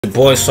The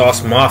boy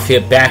Sauce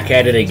Mafia back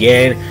at it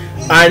again.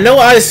 I know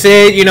I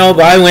said, you know,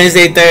 by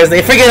Wednesday,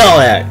 Thursday, forget all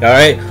that,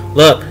 alright?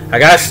 Look, I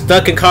got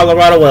stuck in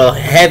Colorado with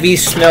heavy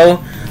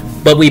snow,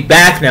 but we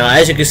back now.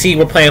 As you can see,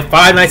 we're playing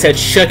Five Nights at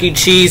Chuck E.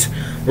 Cheese.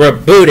 We're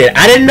booted.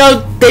 I didn't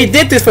know they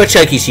did this for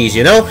Chuck E. Cheese,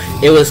 you know?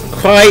 It was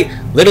quite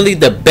literally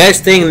the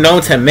best thing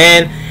known to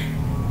man.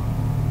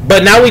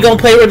 But now we gonna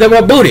play with them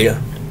booted.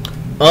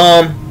 Hold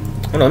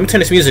on, let me turn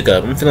this music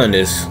up. I'm feeling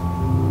this.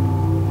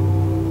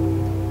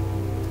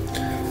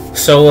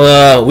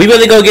 So, we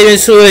really gonna get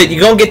into it.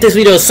 You're gonna get this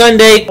video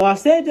Sunday. Well, I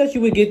said that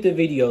you would get the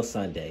video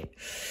Sunday.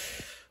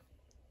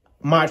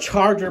 My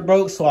charger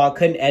broke, so I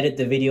couldn't edit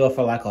the video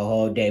for like a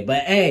whole day.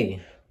 But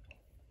hey,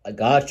 I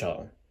got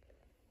y'all.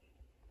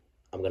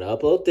 I'm gonna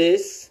upload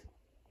this.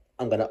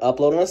 I'm gonna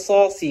upload on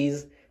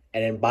Saucy's.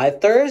 And then by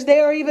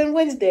Thursday or even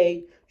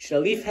Wednesday,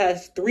 Shalif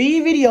has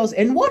 3 videos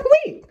in 1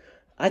 week.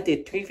 I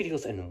did 3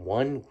 videos in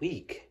 1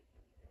 week.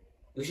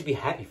 You should be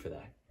happy for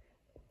that.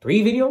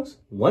 3 videos,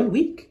 1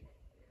 week.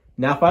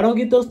 Now, if I don't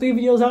get those 3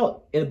 videos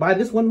out by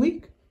this 1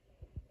 week,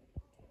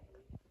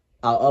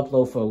 I'll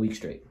upload for a week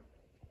straight.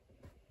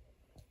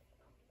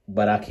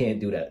 But I can't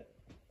do that.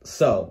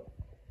 So,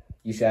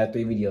 you should have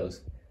 3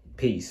 videos.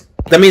 Peace.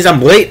 That means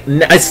I'm late.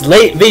 It's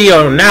late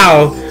video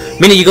now,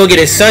 meaning you go get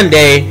it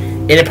Sunday,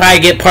 and it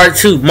probably get part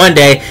 2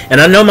 Monday. And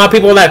I know my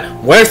people are like,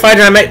 where's Five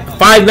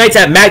Nights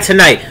at Mac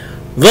tonight?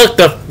 Look,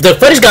 the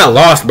footage got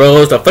lost,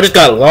 bros. The footage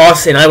got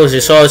lost, and I was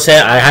just so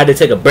upset. I had to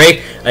take a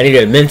break. I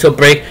needed a mental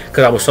break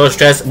because I was so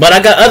stressed. But I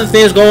got other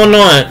things going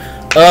on.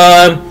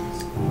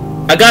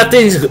 I got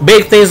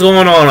big things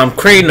going on. I'm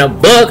creating a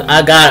book.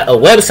 I got a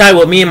website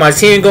with me and my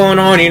team going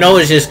on. You know,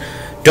 it's just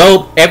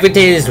dope.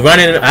 Everything is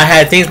running. I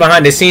had things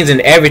behind the scenes and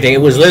everything.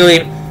 It was literally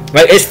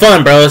like, it's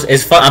fun, bros.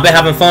 It's fun. I've been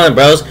having fun,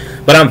 bros.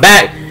 But I'm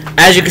back.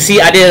 As you can see,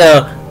 I did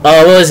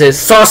what was it?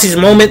 Saucy's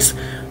Moments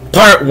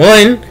Part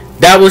 1.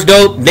 That was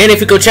dope. Then if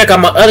you go check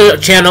out my other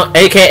channel,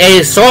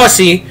 aka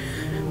Saucy,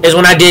 is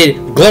when I did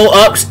glow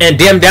ups and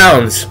dim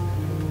downs.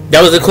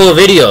 That was a cool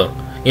video,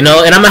 you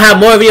know. And I'm gonna have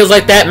more videos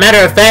like that.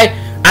 Matter of fact,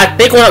 I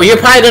think you're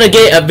probably gonna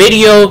get a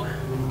video,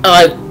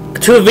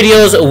 2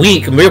 videos a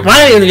week. You're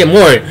probably gonna get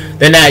more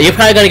than that. You're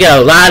probably gonna get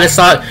a lot of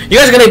stuff. You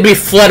guys are gonna be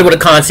flooded with the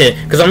content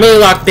because I'm really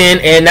locked in,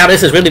 and now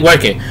this is really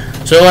working.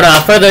 So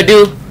without further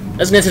ado,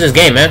 let's get into this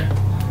game, man.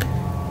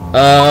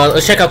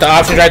 Let's check out the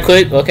options right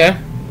quick, okay?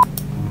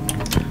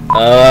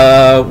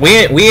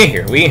 We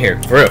in here.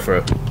 For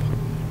real.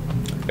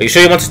 Are you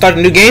sure you want to start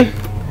a new game?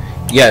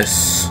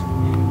 Yes.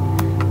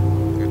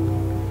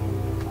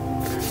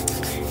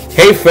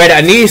 Hey Fred,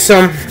 I need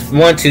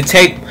someone to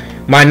take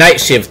my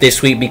night shift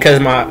this week because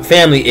of my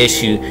family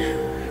issue.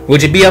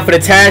 Would you be up for the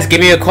task?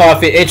 Give me a call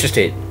if you're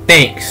interested.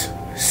 Thanks.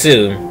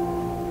 Sue.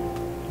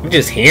 I'm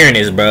just hearing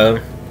this, bro.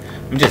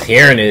 I'm just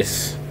hearing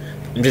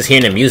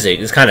the music.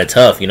 It's kind of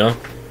tough, you know?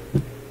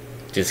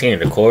 Just hearing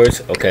the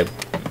chords. Okay.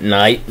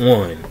 Night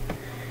 1.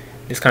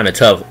 It's kind of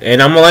tough.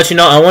 And I'm gonna let you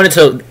know, I would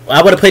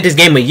have played this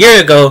game a year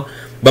ago,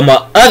 but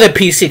my other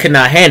PC could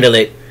not handle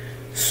it.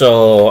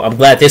 So I'm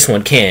glad this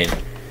one can.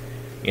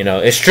 You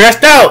know, it's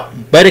stressed out,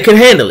 but it can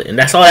handle it, and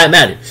that's all that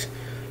matters.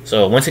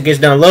 So once it gets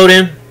done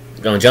loading,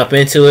 we're gonna jump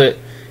into it.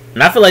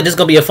 And I feel like this is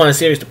gonna be a fun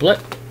series to play.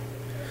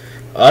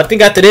 I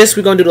think after this,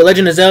 we're gonna do The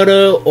Legend of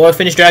Zelda or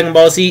finish Dragon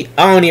Ball Z.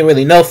 I don't even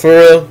really know for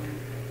real.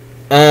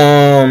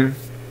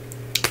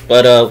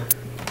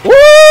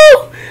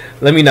 Woo!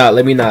 Let me not.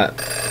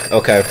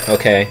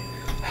 Okay.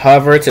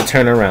 Hover to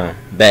turn around.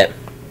 Bet.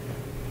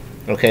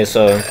 Okay,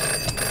 so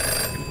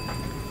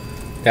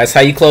that's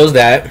how you close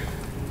that.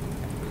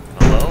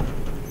 Hello?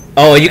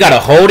 Oh, you gotta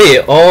hold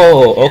it.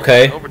 Oh,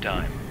 okay.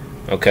 Overtime.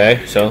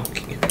 Okay, so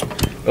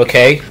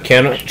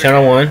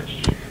channel 1,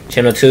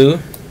 channel 2,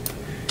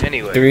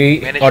 Anyway,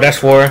 3. Oh, that's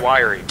 4,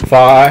 wiring.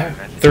 5,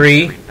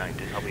 3.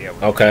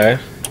 Okay.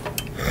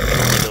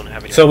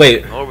 So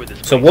wait.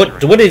 So what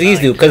did these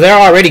do? Because they're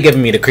already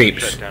giving me the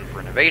creeps.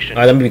 Alright,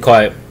 let me be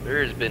quiet.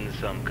 There has been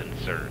some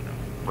concern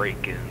of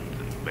break-ins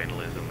and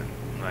vandalism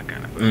and that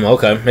kind of thing.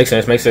 Okay, makes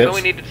sense. So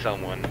we needed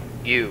someone,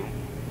 you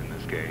in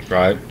this case,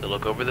 right, to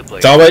look over the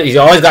place. You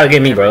always gotta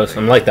get me, bros.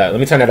 I'm like that. Let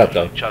me turn that up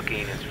though.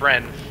 Chucky and his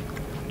friends,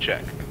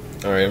 check.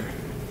 Alright.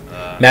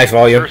 Max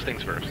volume. First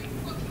things first.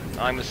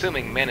 I'm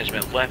assuming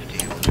management left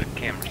you with the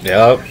cameras.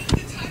 Yep.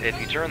 If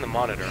you turn the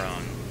monitor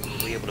on,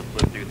 you'll be able to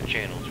flip through the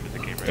channels for the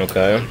cameras.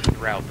 Okay.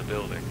 Throughout the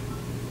building.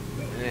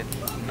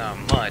 It's not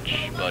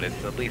much, but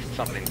it's at least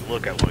something to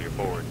look at while you're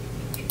bored.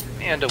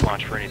 And to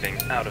watch for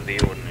anything out of the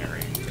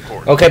ordinary, of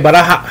course. Okay, but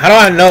how do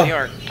I know? They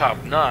aren't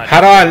top-notch. How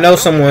do I know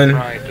someone?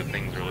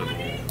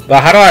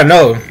 But how do I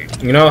know?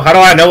 You know, how do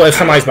I know if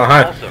somebody's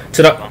behind?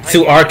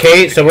 To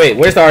arcade? So wait,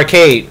 where's the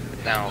arcade?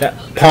 Now,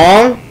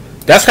 Pong?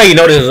 That's how you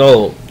know this is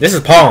old. This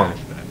is Pong.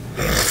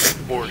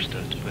 Forced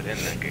us to put in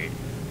that gate.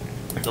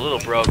 It's a little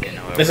broken,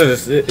 however.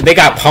 They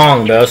got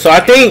Pong though, so I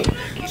think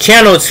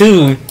channel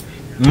 2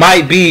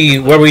 might be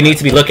where we need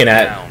to be looking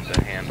at.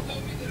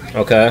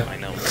 Okay. I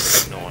know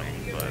it's annoying,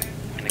 but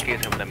in the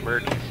case of an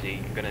emergency,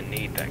 you're gonna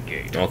need that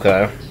gate.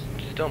 Okay.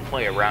 Just don't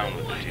play around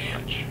with it too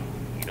much.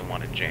 You don't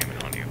want it jamming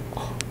on you.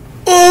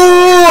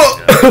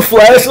 Oh,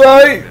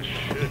 flashlight. This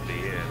should be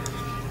it.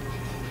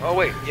 Oh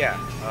wait, yeah.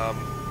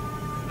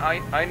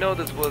 I know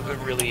this wasn't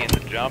really in the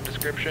job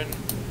description,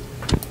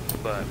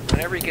 but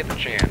whenever you get the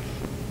chance,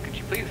 could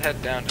you please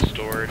head down to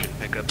storage and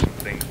pick up some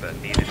things that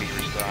need to be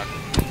restocked?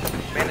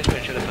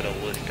 Management should have put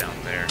a list down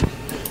there.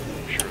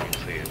 I'm sure you'll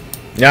see it.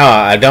 No,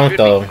 I don't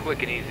though. Should be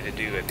quick and easy to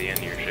do at the end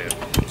of your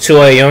shift. 2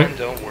 a.m. And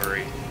don't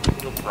worry,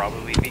 it'll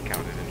probably be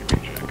counted in your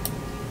paycheck.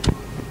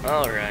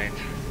 Alright,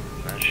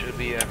 that should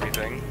be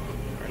everything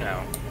for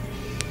now.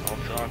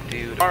 I'll talk to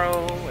you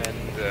tomorrow, and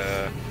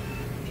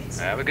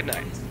have a good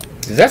night.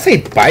 Does that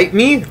say bite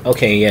me?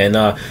 Okay, yeah,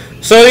 no.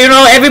 So, you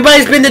know,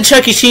 everybody's been to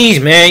Chuck E. Cheese,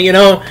 man, you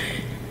know.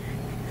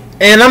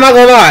 And I'm not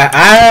gonna lie,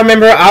 I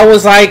remember I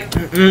was like,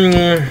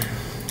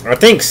 I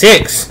think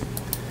 6.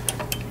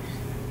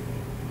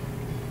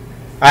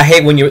 I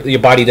hate when your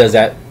body does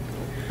that.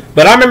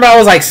 But I remember I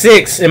was like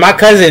 6, and my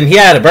cousin, he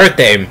had a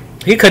birthday.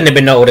 He couldn't have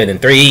been no older than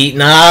 3.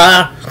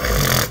 Nah.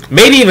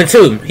 Maybe even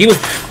 2. He was...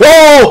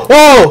 Whoa!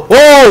 Whoa!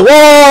 Whoa!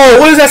 Whoa!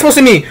 What is that supposed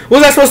to mean? What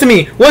is that supposed to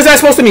mean? What is that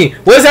supposed to mean?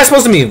 What is that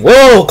supposed to mean?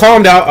 Whoa!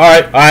 Calm down.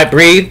 Alright. Alright.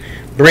 Breathe.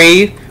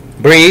 Breathe.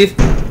 Breathe.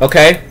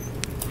 Okay.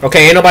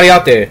 Okay. Ain't nobody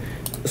out there.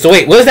 So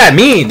wait. What does that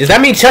mean? Does that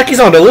mean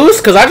Chucky's on the loose?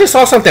 Because I just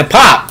saw something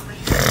pop.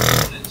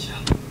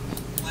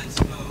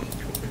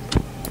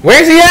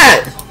 Where's he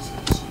at?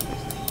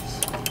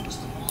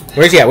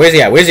 Where's he at? Where's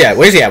he at? Where's he at?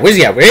 Where's he at? Where's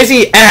he at? Where's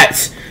he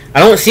at? I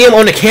don't see him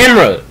on the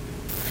camera.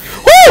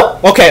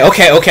 Woo! Okay,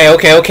 okay, okay,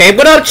 okay, okay.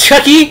 What up,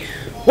 Chucky?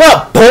 What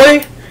up,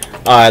 boy?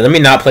 Alright, let me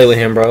not play with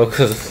him, bro,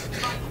 because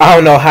I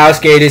don't know how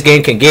scary this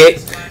game can get.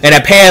 And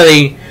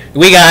apparently,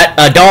 we got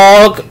a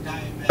dog,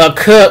 a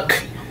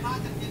cook,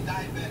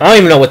 I don't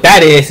even know what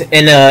that is,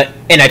 and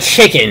a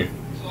chicken.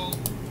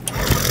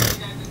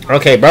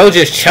 Okay, bro,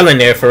 just chilling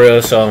there for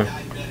real, so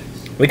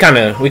we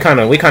kinda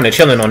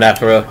chilling on that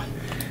for real.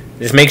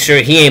 Just make sure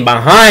he ain't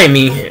behind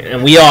me,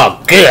 and we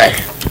all good.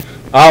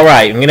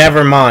 Alright,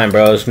 never mind,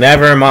 bros.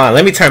 Never mind.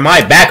 Let me turn my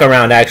back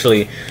around,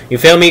 actually. You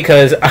feel me?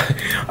 Because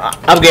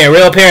I'm getting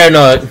real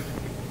paranoid.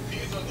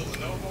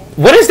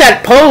 What is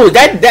that pose?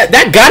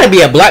 That gotta be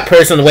a black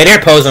person the way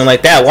they're posing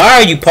like that. Why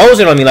are you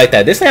posing on me like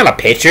that? This ain't a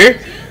picture.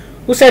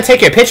 Who said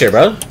take your picture,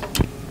 bro?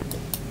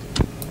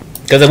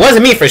 Because it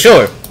wasn't me for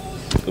sure.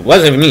 It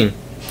wasn't me.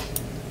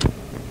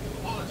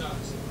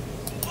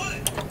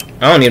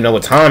 I don't even know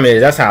what time it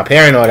is. That's how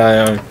paranoid I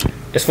am.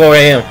 It's 4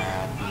 a.m.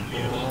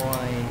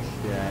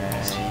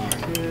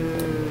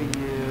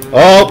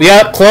 Oh,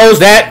 yep, close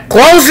that.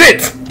 Close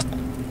it!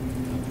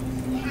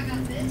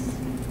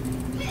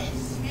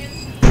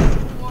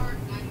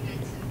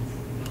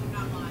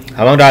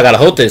 How long do I gotta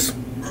hold this?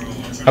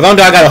 How long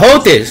do I gotta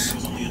hold this?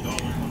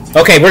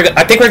 Okay,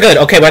 I think we're good.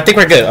 Okay, I think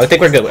we're good. I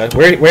think we're good.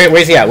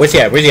 Where's he at? Where's he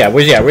at? Where's he at?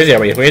 Where's he at? Where's he at?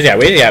 Where's he at?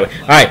 Where's he at?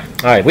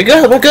 Alright. We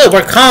good. We're good.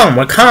 We're calm.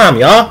 We're calm,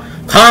 y'all.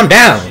 Calm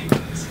down.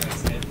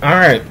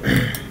 Alright.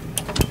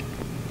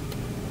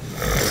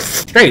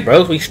 Straight,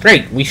 bro. We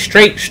straight,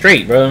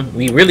 bro.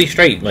 We really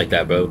straight like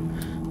that, bro.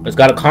 Just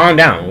gotta calm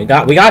down. We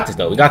got this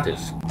though. We got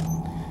this.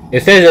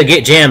 It says it'll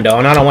get jammed though,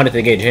 and I don't want it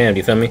to get jammed.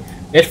 You feel me?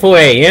 It's 4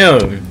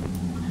 a.m.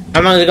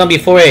 How long is it gonna be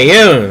 4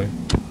 a.m.?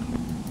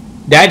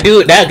 That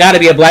dude, that gotta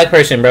be a black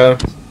person, bro.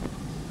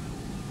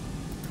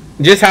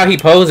 Just how he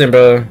posing,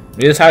 bro.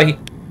 Just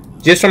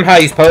from how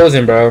he's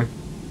posing, bro.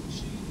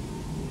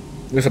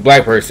 It's a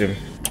black person.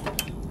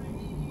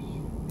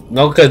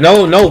 No, cause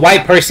no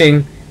white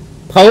person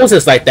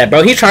poses like that,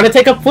 bro. He's trying to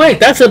take a flick.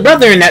 That's a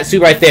brother in that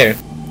suit right there.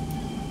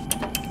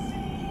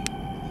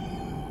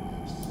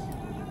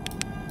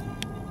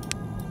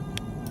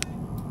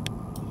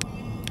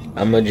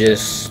 I'ma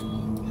just,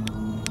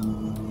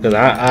 cause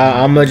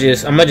I'ma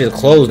just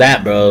close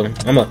that, bro.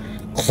 I'ma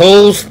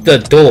close the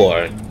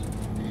door.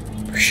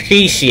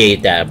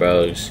 Appreciate that,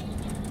 bros.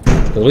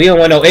 Cause we don't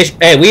want no issue.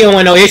 Hey, we don't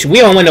want no issue. We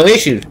don't want no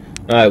issues.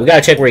 All right, we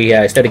gotta check where he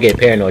at instead of getting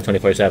paranoid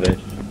 24/7.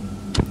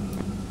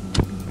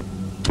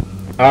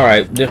 All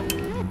right. Nope.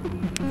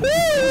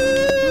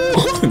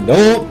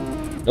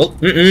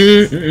 Nope.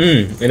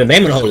 In the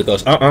name of the Holy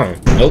Ghost.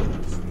 Nope.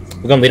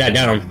 We're gonna leave that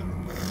down.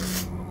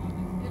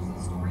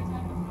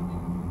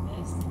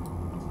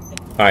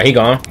 Alright, he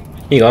gone.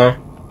 He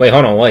gone. Wait,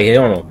 hold on. Wait,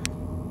 hold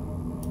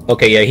on.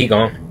 Okay, yeah, he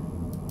gone.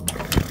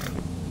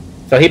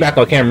 So he back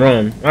on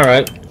camera.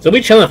 Alright. So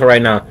we chilling for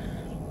right now.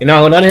 You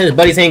know, none of his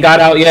buddies ain't got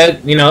out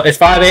yet. You know, it's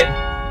 5-8.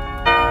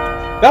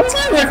 That's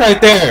light work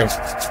right there.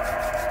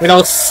 You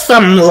know,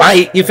 some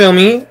light. You feel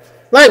me?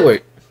 Light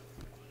work.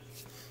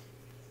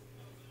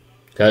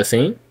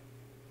 Cutscene.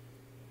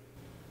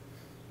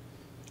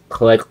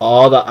 Collect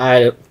all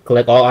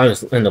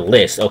items in the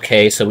list.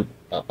 Okay, so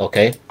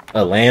okay,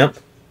 a lamp.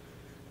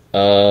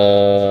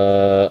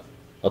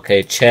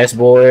 Okay,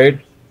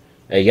 chessboard.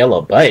 A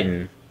yellow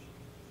button.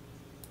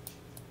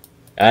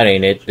 That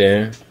ain't it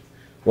then.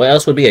 What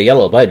else would be a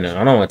yellow button?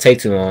 I don't want to take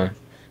too long.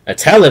 A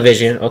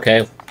television.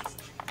 Okay,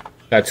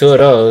 got 2 of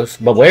those.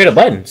 But where are the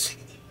buttons?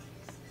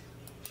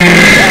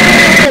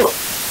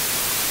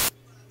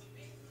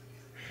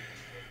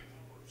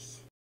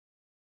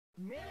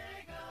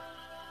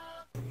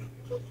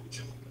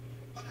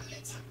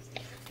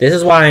 This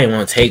is why I ain't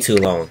want to take too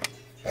long.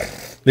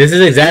 This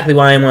is exactly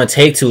why I ain't want to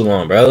take too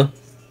long, bro.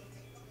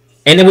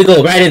 And then we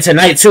go right into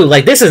night 2.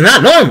 Like, this is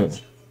not normal.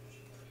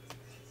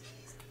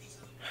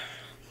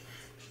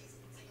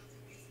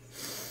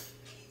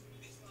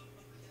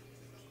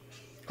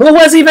 Who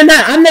was even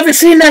that? I've never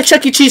seen that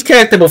Chuck E. Cheese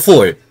character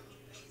before.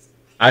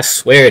 I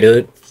swear,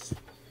 dude.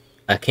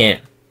 I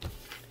can't.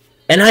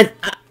 And I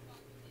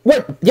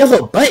what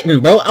yellow button,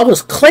 bro? I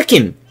was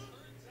clicking.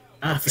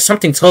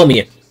 Something told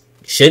me it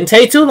shouldn't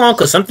take too long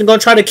because something gonna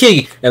try to kill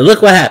you. And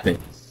look what happened.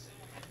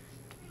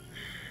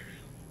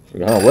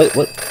 Oh, what?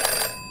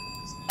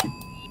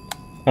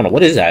 Hold on,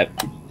 what is that?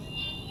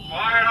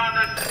 Quiet on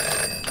this.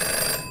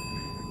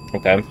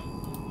 Okay.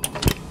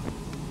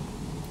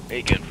 Hey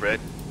again, Fred.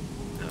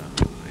 I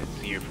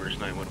see your first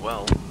night went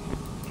well.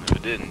 If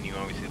it didn't, you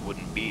obviously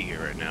wouldn't be here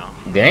right now.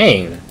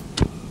 Dang.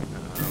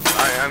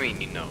 I mean,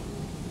 you know,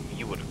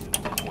 you would have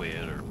quit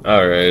or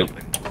alright.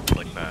 something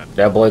like that.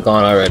 That boy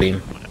gone already.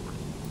 Whatever.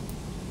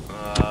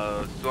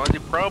 So as you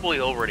probably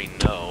already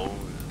know,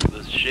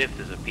 this shift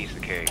is a piece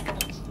of cake.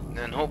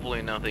 And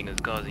hopefully nothing is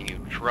causing you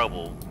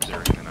trouble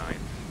during the night.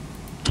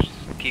 Just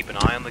keep an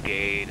eye on the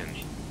gate and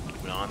keep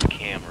an eye on the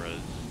cameras.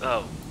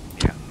 Oh,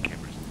 yeah,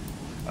 cameras.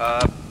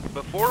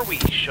 Before we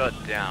shut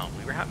down,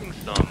 we were having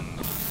some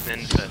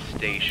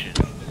infestation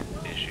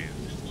issues.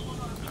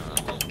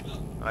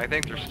 I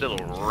think there's still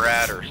a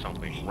rat or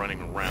something running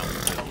around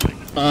the building.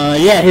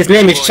 Yeah, his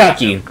name is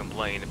Chucky.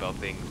 Complain about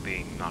things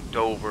being knocked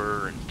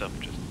over and stuff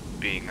just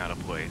being out of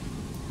place.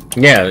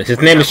 Yeah, his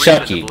name is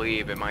Chucky. I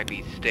believe it might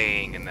be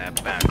staying in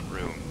that back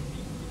room,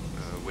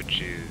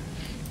 which is...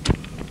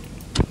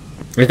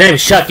 His name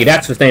is Chucky,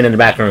 that's what's staying in the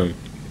back room.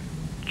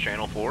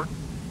 Channel 4?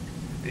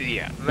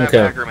 Yeah, that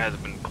back room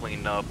hasn't been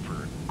cleaned up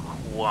for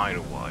quite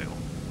a while.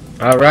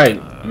 Alright,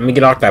 let me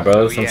get off that,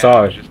 bro. So I'm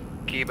sorry. Just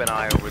keep an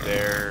eye over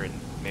there and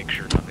make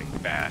sure nothing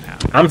bad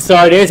happens. I'm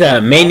sorry, there's a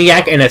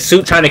maniac in a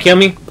suit trying to kill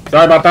me.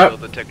 Sorry about that. So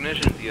the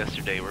technicians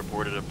yesterday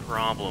reported a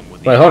problem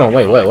with the... Wait, hold on,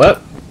 wait,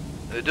 what?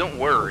 Don't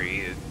worry.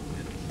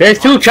 There's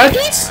 2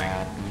 Chuckies?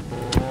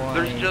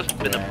 There's just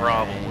been a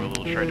problem where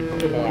they'll try to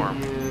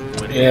perform.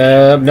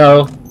 Yeah,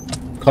 no.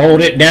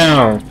 Hold it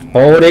down.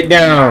 Hold it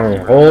down.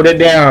 Hold it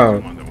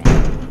down.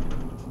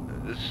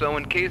 So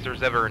in case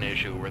there's ever an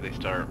issue where they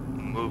start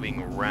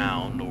moving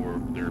around or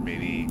there may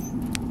be...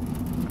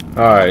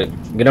 Alright,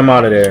 get him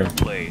out of there.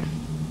 Place,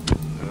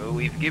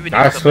 we've given you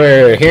I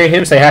swear, hearing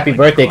him say happy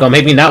birthday gonna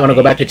make me not want to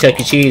go back to Chuck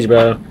E. Cheese,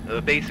 bro.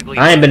 Basically,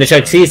 I ain't been to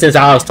Chuck E. Cheese since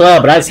I was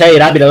 12, but I tell you,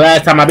 that'll be the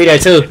last time I'll be there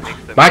too.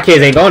 My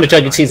kids ain't going to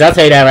Chuck E. Cheese, I'll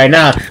tell you that right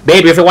now.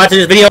 Baby, if you're watching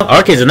this video,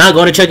 our kids are not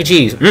going to Chuck E.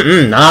 Cheese.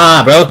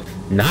 Nah, bro.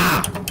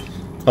 Nah.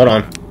 Hold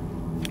on.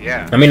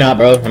 Yeah. Let me not,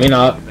 bro. Let me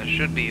not. That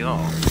should be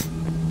all.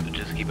 But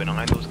just keep an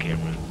eye on those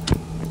cameras.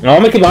 No,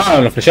 I'm gonna keep an eye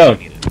on them for sure.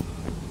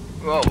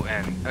 Oh,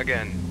 and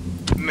again,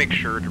 make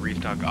sure to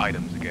restock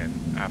items again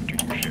after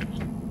your shift.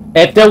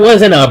 If there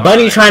wasn't a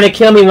bunny trying to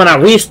kill me when I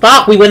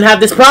restock, we wouldn't have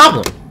this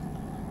problem.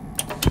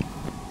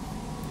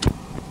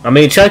 I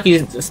mean,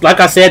 Chucky's, like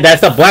I said,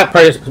 that's a black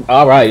person.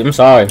 Alright, I'm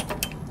sorry.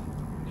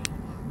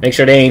 Make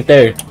sure they ain't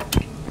there.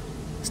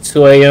 It's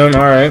 2 a.m.,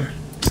 alright.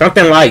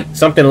 Something light.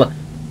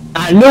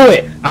 I knew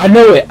it! I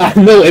knew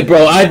it,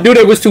 bro. I knew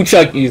there was 2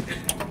 Chuckies.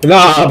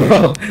 Nah,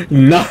 bro.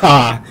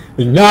 Nah,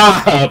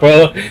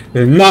 bro.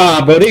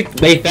 Nah, bro.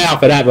 They fell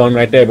for that one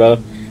right there, bro.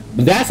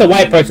 That's a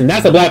white person.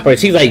 That's a black person.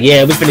 She's like,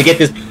 yeah, we finna get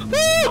this.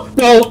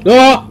 No.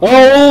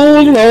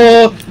 Oh,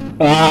 no.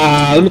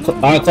 Let me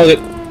close it.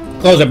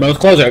 Close it, bro.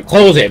 Close it.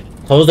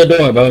 Close the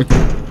door, bro.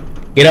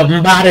 Get up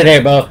and out of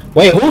there, bro.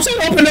 Wait, who said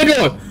open the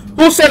door?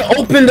 Who said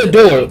open the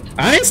door?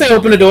 I ain't say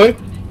open the door.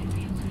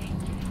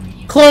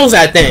 Close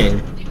that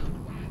thing.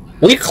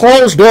 We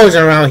close doors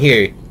around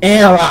here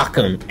and lock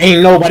them.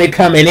 Ain't nobody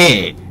coming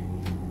in.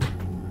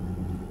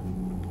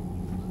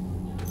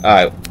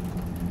 Alright.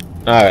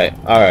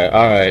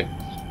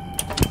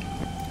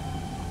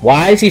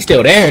 Why is he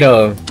still there,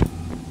 though?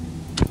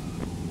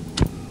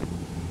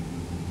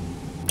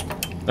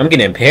 I'm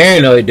getting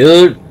paranoid,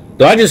 dude.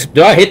 Do I hit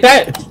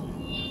that?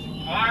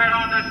 Quiet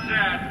on the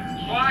set!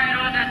 Quiet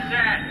on the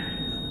set!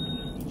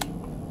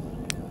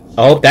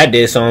 I hope that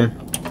did something.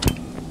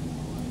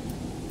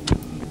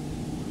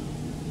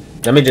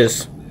 Let me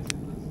just...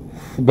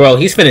 Bro,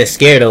 he's finna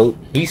scare though.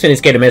 He's finna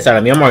scare the mess out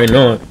of me. I'm already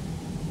knowing.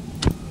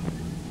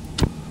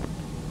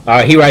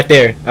 Alright, he right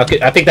there. I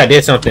think that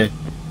did something.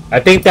 I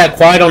think that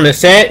quiet on the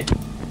set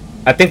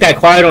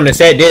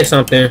did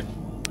something.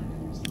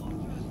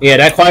 Yeah,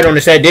 that quiet on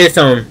the set did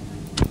something.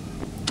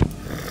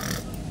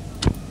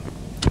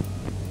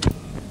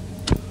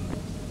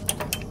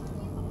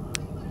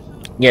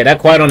 Yeah, that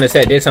quiet on the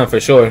set did something for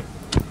sure.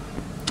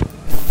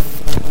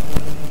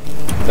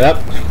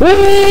 Yep.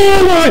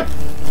 Oh,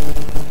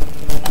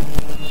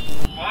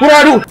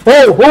 what do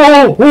I do?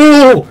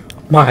 Oh!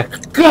 My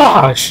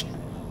gosh!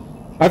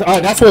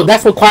 That's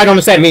what quiet on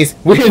the set means.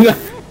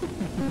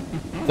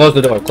 Close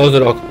the door. Close the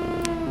door.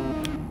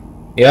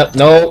 Yep.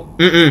 No.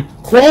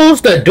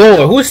 Close the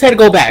door. Who said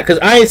go back? Cause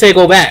I ain't say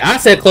go back. I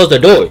said close the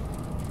door.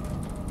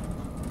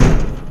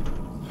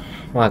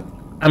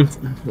 I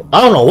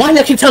don't know why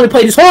y'all keep telling me to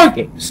play these horror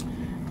games.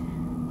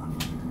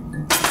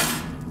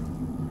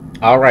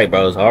 Alright,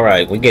 bros.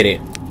 Alright, we get it.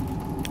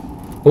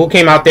 Who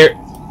came out there?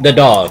 The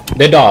dog.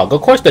 The dog.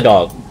 Of course the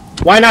dog.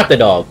 Why not the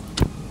dog?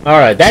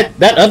 Alright,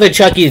 that other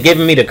Chucky is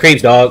giving me the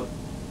creeps, dog.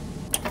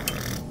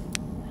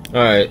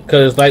 Alright,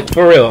 cause like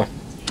for real.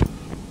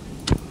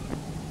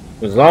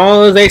 As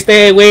long as they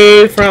stay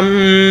away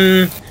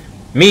from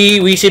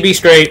me, we should be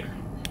straight.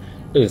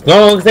 As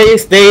long as they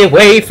stay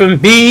away from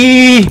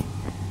me.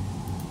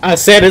 I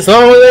said as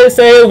long as they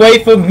stay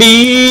away from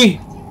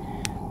me,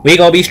 we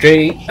gonna be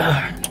straight.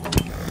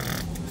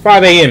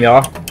 5 a.m.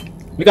 y'all.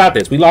 We got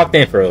this. We locked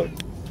in for real.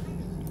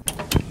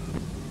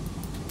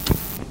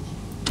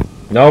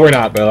 No, we're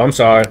not, bro. I'm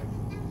sorry.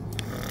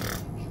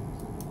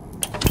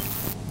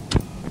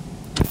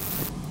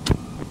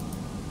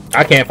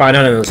 I can't find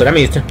none of them, so that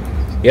means...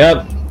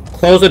 Yep.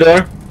 Close the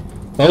door.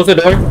 Close the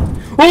door.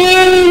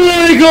 Oh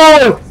my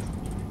god!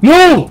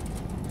 No!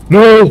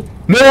 No!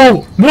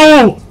 No!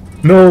 No!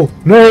 No!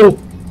 No!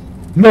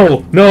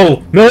 No!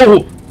 No!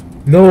 No!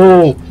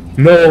 No!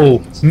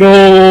 No!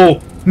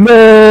 No!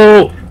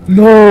 No!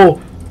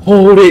 No!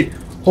 Hold it!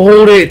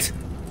 Hold it!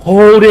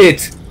 Hold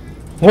it!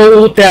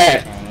 Hold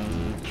that!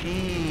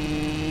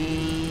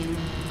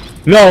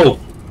 No!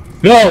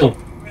 No!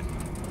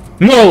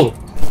 No!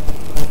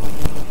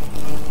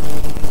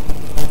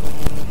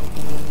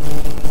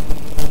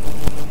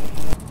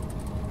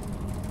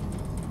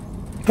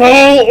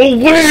 Go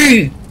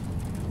away!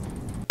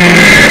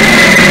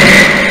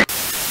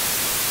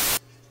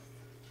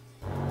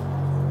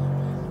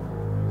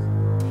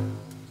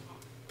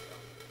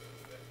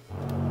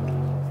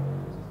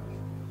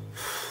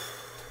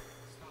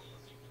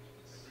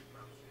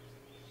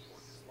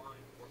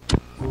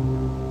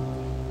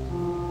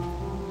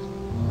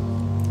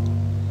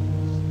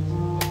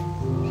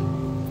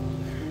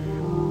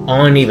 I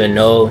don't even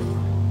know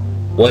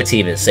what to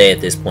even say at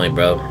this point,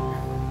 bro.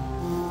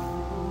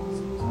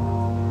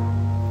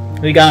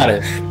 We got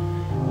it.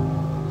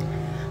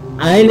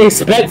 I didn't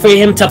expect for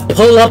him to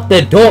pull up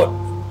the door.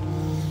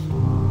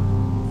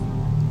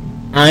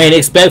 I didn't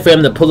expect for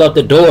him to pull up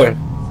the door.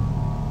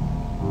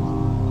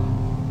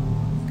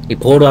 He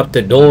pulled up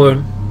the door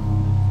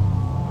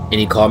and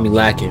he called me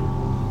lacking.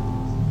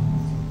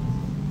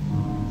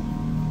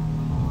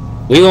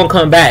 We gonna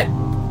come back.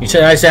 I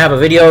should have a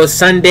video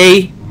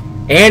Sunday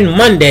and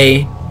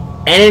Monday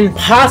and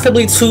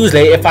possibly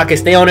Tuesday if I can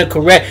stay on it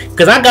correct,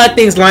 because I got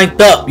things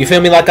lined up, you feel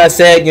me? Like I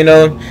said, you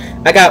know,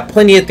 I got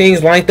plenty of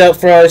things lined up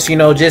for us, you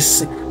know,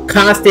 just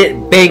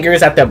constant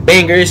bangers after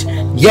bangers.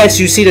 Yes,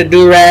 you see the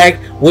do-rag.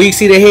 Will you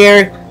see the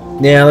hair?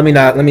 Yeah, let me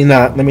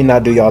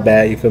not do y'all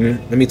bad, you feel me?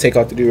 Let me take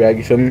off the do-rag,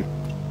 you feel me?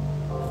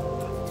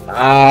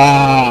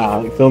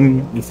 Ah, you feel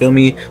me? You feel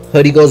me?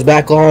 Hoodie goes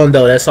back on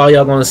though. That's all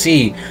y'all gonna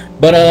see.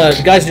 But if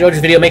you guys enjoyed this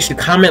video, make sure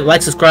to comment,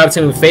 like, subscribe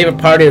to my favorite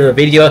part of the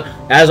video.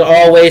 As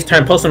always,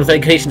 turn post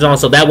notifications on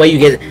so that way you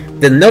get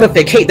the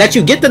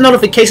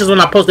notifications when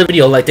I post a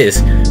video like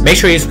this. Make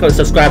sure you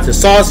subscribe to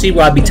Saucy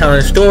where I'll be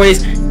telling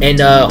stories. And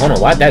hold on,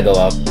 why'd that go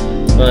off?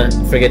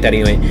 Forget that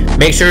anyway.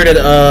 Make sure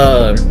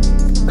to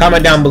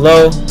comment down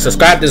below.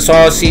 Subscribe to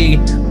Saucy.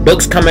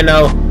 Books coming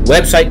out,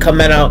 website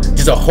coming out,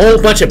 just a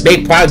whole bunch of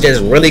big projects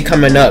really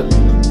coming up.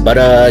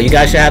 But you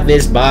guys should have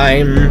this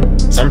by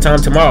sometime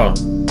tomorrow.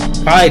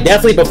 Probably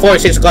definitely before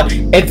 6 o'clock.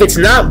 If it's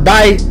not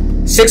by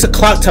 6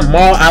 o'clock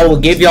tomorrow, I will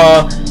give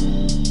y'all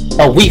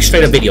a week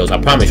straight of videos. I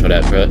promise you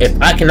that, bro.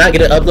 If I cannot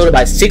get it uploaded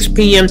by 6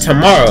 p.m.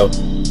 tomorrow,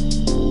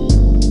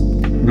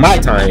 my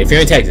time, if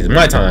you're in Texas,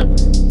 my time,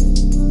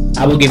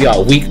 I will give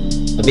y'all a week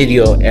of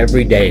video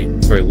every day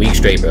for a week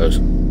straight, bros.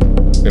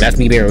 And that's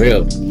me being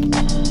real.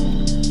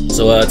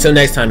 So, till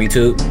next time,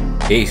 YouTube.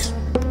 Peace.